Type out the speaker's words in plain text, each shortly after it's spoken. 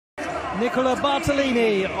Nicola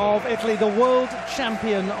Bartolini of Italy, the world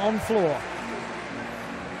champion on floor.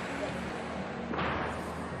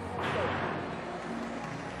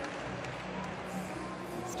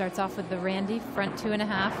 Starts off with the Randy, front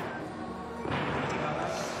 2.5.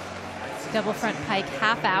 Double front pike,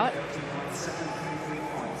 half out.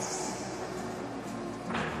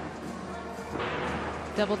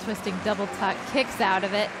 Double twisting, double tuck, kicks out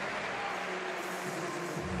of it.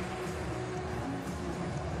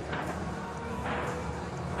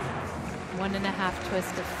 One and a half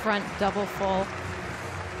twist of front double full.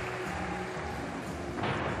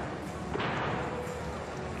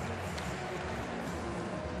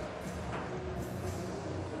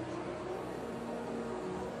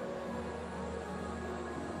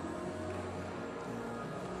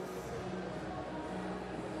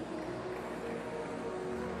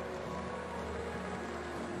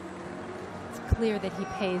 It's clear that he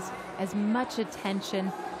pays as much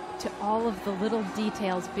attention to all of the little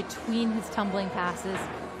details between his tumbling passes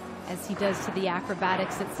as he does to the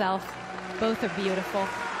acrobatics itself. Both are beautiful.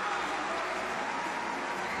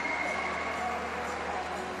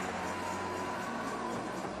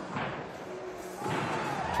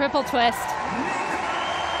 Triple twist.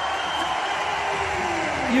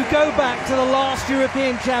 You go back to the last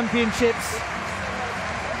European Championships.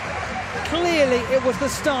 Clearly it was the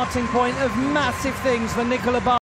starting point of massive things for Nicola Bartolini.